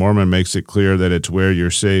Book of Mormon makes it clear that it's where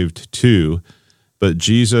you're saved to, but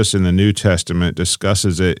Jesus in the New Testament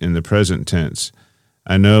discusses it in the present tense.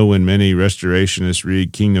 I know when many restorationists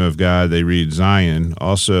read Kingdom of God, they read Zion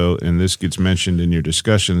also, and this gets mentioned in your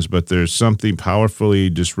discussions, but there's something powerfully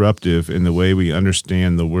disruptive in the way we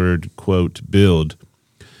understand the word, quote, build,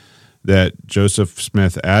 that Joseph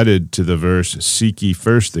Smith added to the verse, seek ye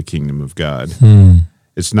first the kingdom of God.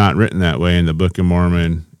 It's not written that way in the Book of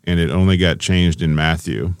Mormon, and it only got changed in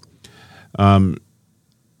Matthew.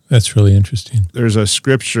 That's really interesting. There's a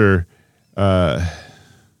scripture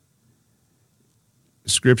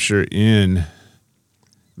in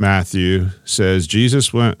Matthew says,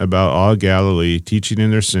 Jesus went about all Galilee, teaching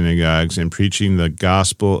in their synagogues and preaching the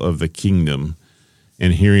gospel of the kingdom,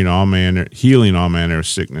 and healing all manner of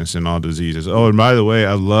sickness and all diseases. Oh, and by the way,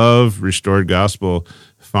 I love Restored Gospel.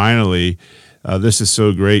 Finally, this is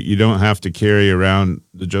so great. You don't have to carry around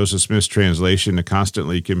the Joseph Smith translation to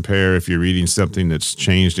constantly compare if you're reading something that's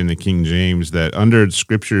changed in the King James, that under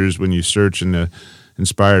scriptures, when you search in the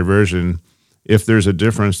inspired version, if there's a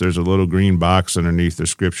difference, there's a little green box underneath the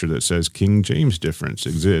scripture that says King James difference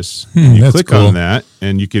exists. You click on that,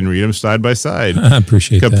 and you can read them side by side. I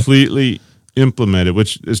appreciate that. Completely implemented,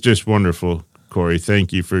 which is just wonderful, Corey.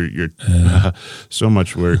 Thank you for your so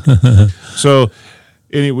much work. So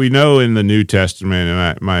we know in the New Testament,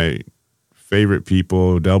 and my favorite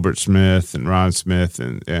people, Delbert Smith and Ron Smith,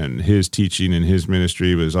 and his teaching and his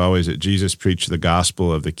ministry was always that Jesus preached the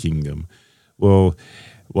gospel of the kingdom. Well,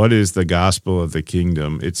 what is the gospel of the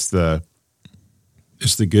kingdom? It's the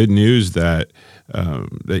good news that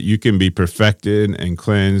you can be perfected and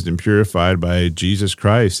cleansed and purified by Jesus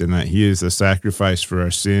Christ, and that He is the sacrifice for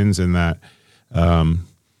our sins, and that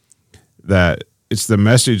it's the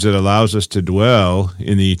message that allows us to dwell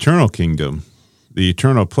in the eternal kingdom, the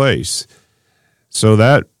eternal place. So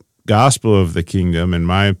that gospel of the kingdom, in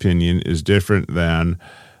my opinion, is different than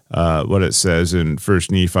what it says in 1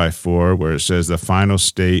 Nephi 4, where it says the final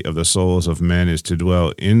state of the souls of men is to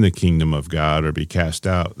dwell in the kingdom of God or be cast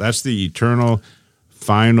out. That's the eternal,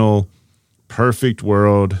 final, perfect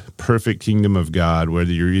world, perfect kingdom of God,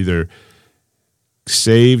 whether you're either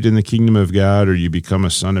saved in the kingdom of God or you become a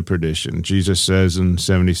son of perdition. Jesus says in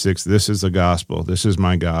 76, this is the gospel. This is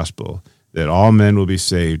my gospel. that all men will be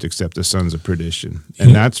saved except the sons of perdition.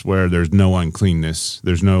 And that's where there's no uncleanness.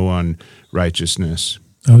 There's no unrighteousness.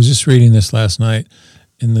 I was just reading this last night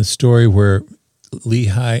in the story where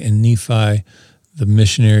Lehi and Nephi, the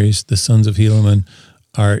missionaries, the sons of Helaman,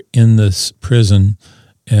 are in this prison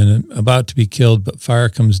and about to be killed, but fire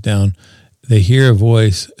comes down. They hear a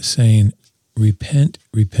voice saying, "Repent,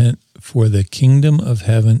 repent, for the kingdom of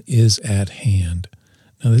heaven is at hand."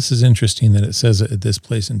 Now, this is interesting that it says it at this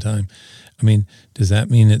place in time. I mean, does that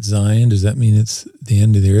mean it's Zion? Does that mean it's the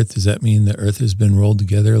end of the earth? Does that mean the earth has been rolled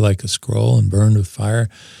together like a scroll and burned with fire?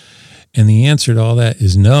 And the answer to all that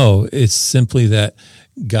is no. It's simply that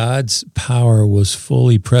God's power was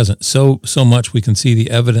fully present. So much we can see the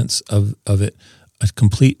evidence of it, a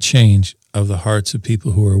complete change of the hearts of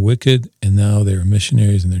people who are wicked, and now they're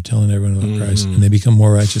missionaries and they're telling everyone about Christ, and they become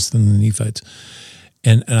more righteous than the Nephites.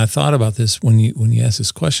 And I thought about this when you ask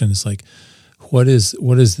this question. It's like, what is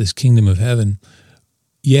this kingdom of heaven?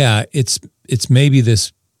 Yeah, it's maybe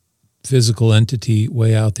this physical entity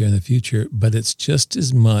way out there in the future, but it's just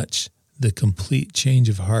as much the complete change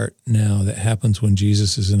of heart now that happens when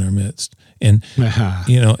Jesus is in our midst. And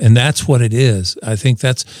and that's what it is. I think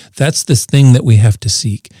that's this thing that we have to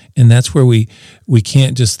seek. And that's where we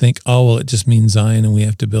can't just think, oh, well, it just means Zion and we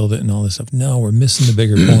have to build it and all this stuff. No, we're missing the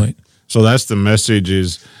bigger point. So that's the message,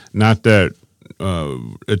 is not that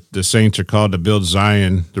the saints are called to build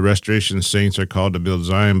Zion, the restoration saints are called to build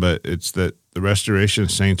Zion, but it's that the restoration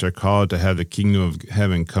saints are called to have the kingdom of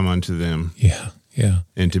heaven come unto them. Yeah.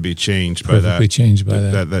 And to be changed by that. Perfectly changed by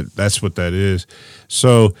that. That's what that is.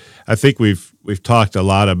 So I think we've talked a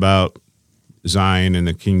lot about Zion and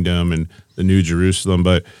the kingdom and the New Jerusalem,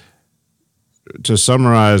 but to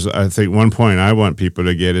summarize, I think one point I want people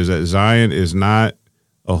to get is that Zion is not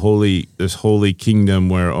this holy kingdom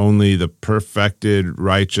where only the perfected,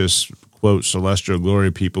 righteous, quote, celestial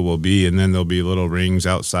glory people will be, and then there'll be little rings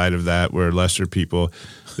outside of that where lesser people.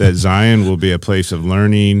 That Zion will be a place of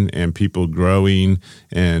learning and people growing,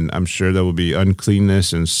 and I'm sure there will be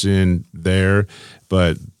uncleanness and sin there,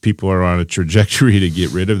 but people are on a trajectory to get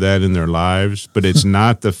rid of that in their lives. But it's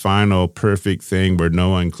not the final perfect thing where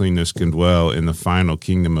no uncleanness can dwell in the final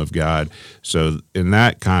kingdom of God. So in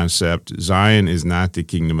that concept, Zion is not the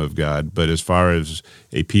kingdom of God, but as far as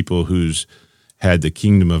a people who's had the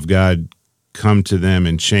kingdom of God come to them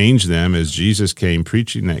and change them as Jesus came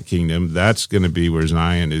preaching that kingdom, that's going to be where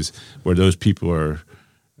Zion is, where those people are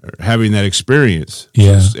having that experience.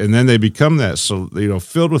 Yeah. And then they become that,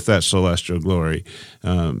 filled with that celestial glory.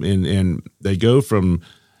 And they go from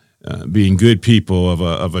being good people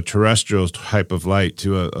of a terrestrial type of light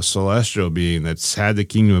to a celestial being that's had the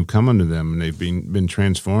kingdom come unto them, and they've been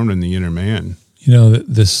transformed in the inner man.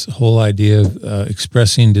 This whole idea of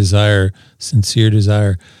expressing desire, sincere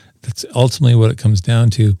desire, that's ultimately what it comes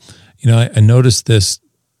down to. I noticed this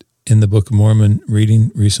in the Book of Mormon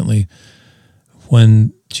reading recently.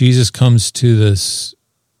 When Jesus comes to this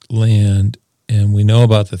land, and we know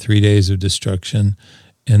about the 3 days of destruction,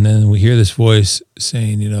 and then we hear this voice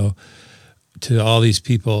saying, to all these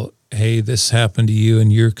people, hey, this happened to you,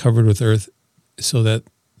 and you're covered with earth, so that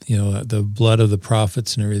the blood of the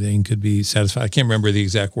prophets and everything could be satisfied. I can't remember the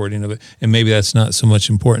exact wording of it, and maybe that's not so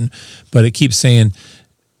much important, but it keeps saying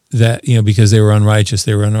that, because they were unrighteous.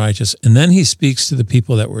 And then he speaks to the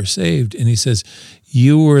people that were saved, and he says,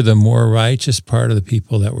 you were the more righteous part of the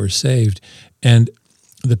people that were saved. And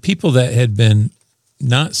the people that had been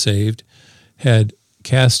not saved had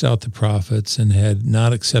cast out the prophets and had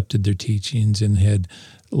not accepted their teachings and had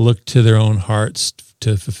looked to their own hearts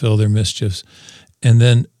to fulfill their mischiefs. And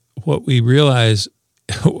then what we realize,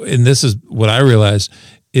 and this is what I realized,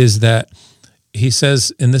 is that he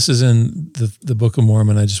says, and this is in the Book of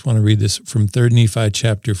Mormon, I just want to read this from 3 Nephi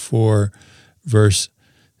chapter 4, verse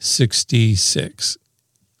 66.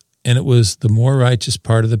 And it was the more righteous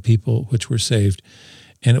part of the people which were saved,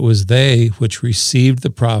 and it was they which received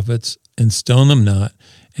the prophets and stoned them not,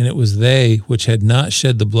 and it was they which had not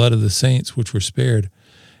shed the blood of the saints which were spared.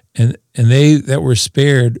 And they that were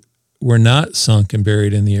spared were not sunk and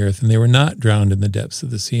buried in the earth, and they were not drowned in the depths of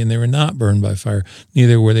the sea, and they were not burned by fire,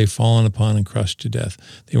 neither were they fallen upon and crushed to death.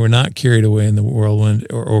 They were not carried away in the whirlwind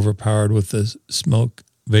or overpowered with the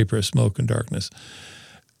vapor of smoke and darkness.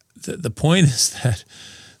 The point is that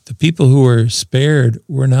the people who were spared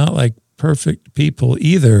were not like perfect people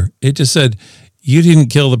either. It just said, you didn't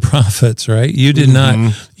kill the prophets, right? You did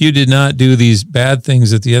not do these bad things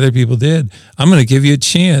that the other people did. I'm going to give you a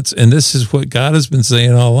chance. And this is what God has been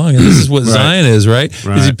saying all along. And this is what right. Zion is, right?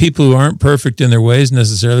 These are people who aren't perfect in their ways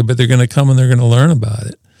necessarily, but they're going to come and they're going to learn about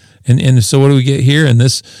it. And so what do we get here in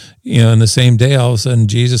this, in the same day, all of a sudden,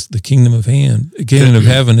 Jesus, the kingdom of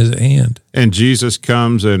heaven is at hand. And Jesus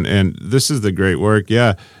comes, and this is the great work.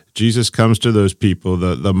 Yeah, Jesus comes to those people,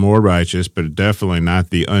 the more righteous, but definitely not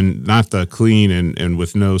the clean and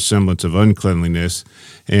with no semblance of uncleanliness.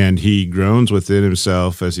 And he groans within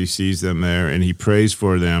himself as he sees them there, and he prays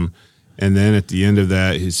for them. And then at the end of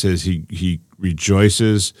that, he says he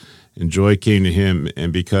rejoices, and joy came to him.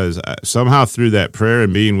 And because somehow through that prayer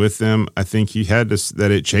and being with them, I think he had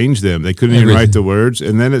that it changed them. They couldn't even write the words.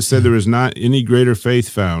 And then it said there was not any greater faith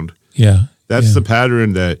found. Yeah. That's the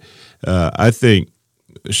pattern that I think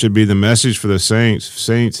should be the message for the saints.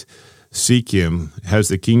 Saints, seek him. Has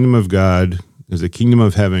the kingdom of God, has the kingdom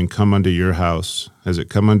of heaven come unto your house? Has it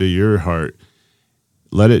come unto your heart?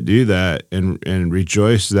 Let it do that, and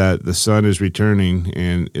rejoice that the Son is returning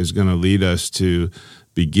and is going to lead us to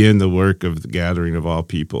begin the work of the gathering of all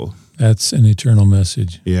people. That's an eternal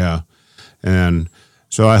message. Yeah. And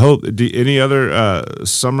so I hope, any other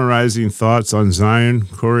summarizing thoughts on Zion,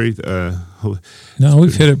 Corey? No,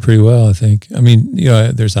 we've hit it pretty well, I think. I mean,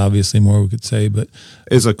 there's obviously more we could say, but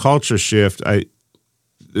as a culture shift,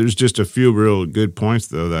 there's just a few real good points,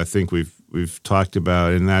 though, that I think we've talked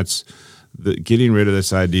about, and that's getting rid of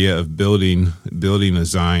this idea of building a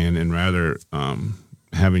Zion, and rather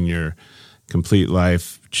having your complete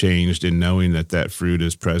life changed in knowing that fruit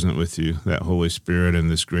is present with you, that Holy Spirit and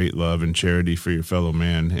this great love and charity for your fellow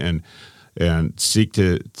man, and seek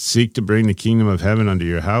to bring the kingdom of heaven under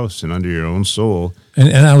your house and under your own soul.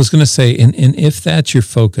 And I was going to say, and if that's your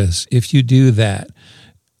focus, if you do that,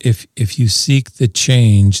 if you seek the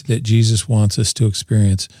change that Jesus wants us to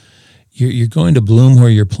experience, you're going to bloom where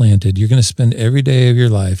you're planted. You're going to spend every day of your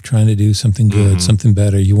life trying to do something good, something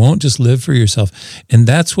better. You won't just live for yourself. And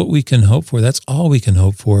that's what we can hope for. That's all we can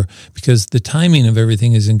hope for, because the timing of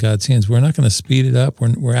everything is in God's hands. We're not going to speed it up.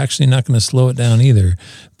 We're actually not going to slow it down either.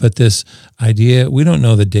 But this idea, we don't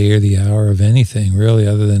know the day or the hour of anything really,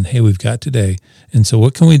 other than, hey, we've got today. And so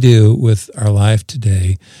what can we do with our life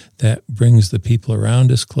today that brings the people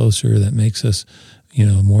around us closer, that makes us,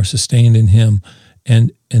 more sustained in Him?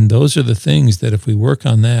 And those are the things that if we work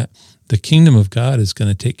on that, the kingdom of God is going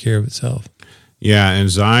to take care of itself. Yeah, and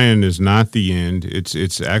Zion is not the end.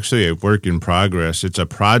 It's actually a work in progress. It's a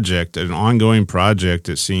project, an ongoing project,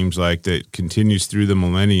 it seems like, that continues through the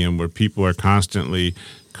millennium, where people are constantly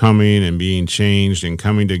coming and being changed and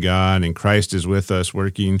coming to God, and Christ is with us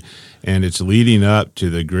working, and it's leading up to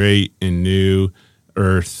the great and new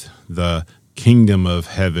earth, the kingdom of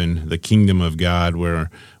heaven, the kingdom of God, where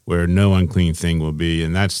no unclean thing will be.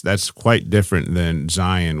 And that's quite different than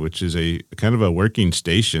Zion, which is a kind of a working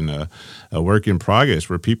station, a work in progress,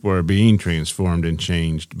 where people are being transformed and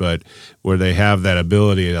changed, but where they have that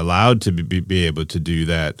ability, allowed to be able to do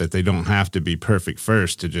that they don't have to be perfect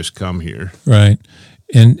first to just come here. Right.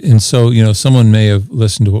 And so, someone may have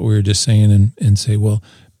listened to what we were just saying and say, well,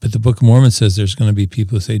 but the Book of Mormon says there's going to be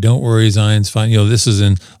people who say, don't worry, Zion's fine. This is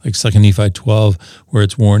in like 2 Nephi 12, where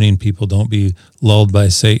it's warning people, don't be lulled by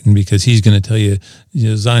Satan, because he's going to tell you,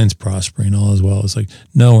 Zion's prospering all as well. It's like,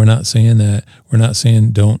 no, we're not saying that. We're not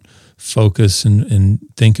saying don't focus and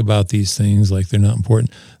think about these things like they're not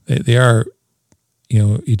important. They are,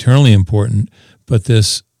 eternally important, but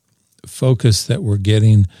this focus that we're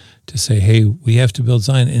getting to say, hey, we have to build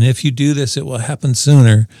Zion. And if you do this, it will happen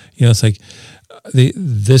sooner. It's like,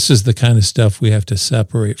 this is the kind of stuff we have to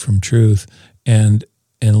separate from truth and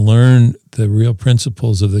learn the real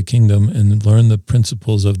principles of the kingdom, and learn the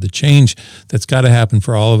principles of the change that's got to happen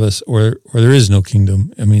for all of us, or there is no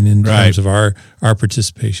kingdom. I mean, in terms of our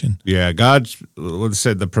participation. Yeah, God's, let's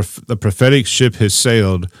say, the prophetic ship has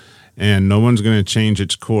sailed, and no one's going to change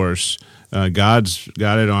its course. God's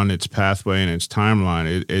got it on its pathway and its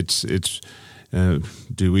timeline.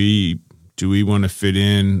 Do we want to fit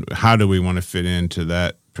in? How do we want to fit into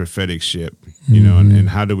that prophetic ship? And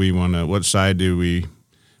how do we want to? What side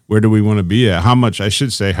where do we want to be at? How much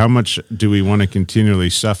do we want to continually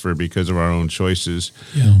suffer because of our own choices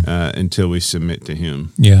until we submit to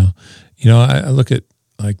Him? Yeah, I look at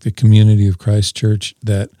like the community of Christ Church,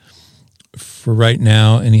 that for right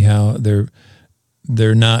now, anyhow,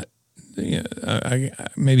 they're not.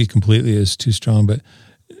 Maybe completely is too strong, but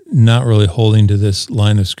not really holding to this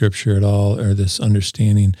line of Scripture at all, or this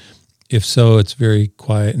understanding. If so, it's very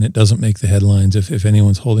quiet and it doesn't make the headlines if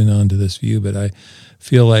anyone's holding on to this view. But I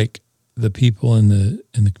feel like the people in the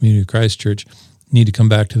community of Christ Church need to come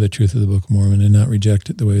back to the truth of the Book of Mormon and not reject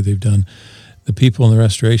it the way they've done. The people in the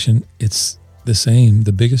Restoration, it's the same.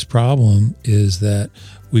 The biggest problem is that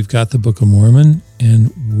we've got the Book of Mormon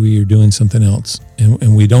and we are doing something else,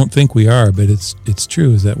 and we don't think we are, but it's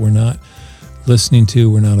true, is that we're listening to,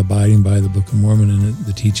 we're not abiding by the Book of Mormon and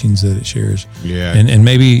the teachings that it shares. Yeah. And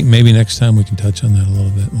maybe next time we can touch on that a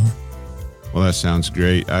little bit more. Well, that sounds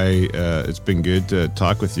great. It's been good to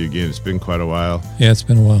talk with you again. It's been quite a while. Yeah, it's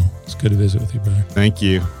been a while. It's good to visit with you, brother. Thank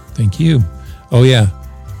you. Thank you. Oh, yeah.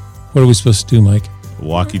 What are we supposed to do, Mike?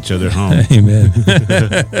 Walk each other home. Amen.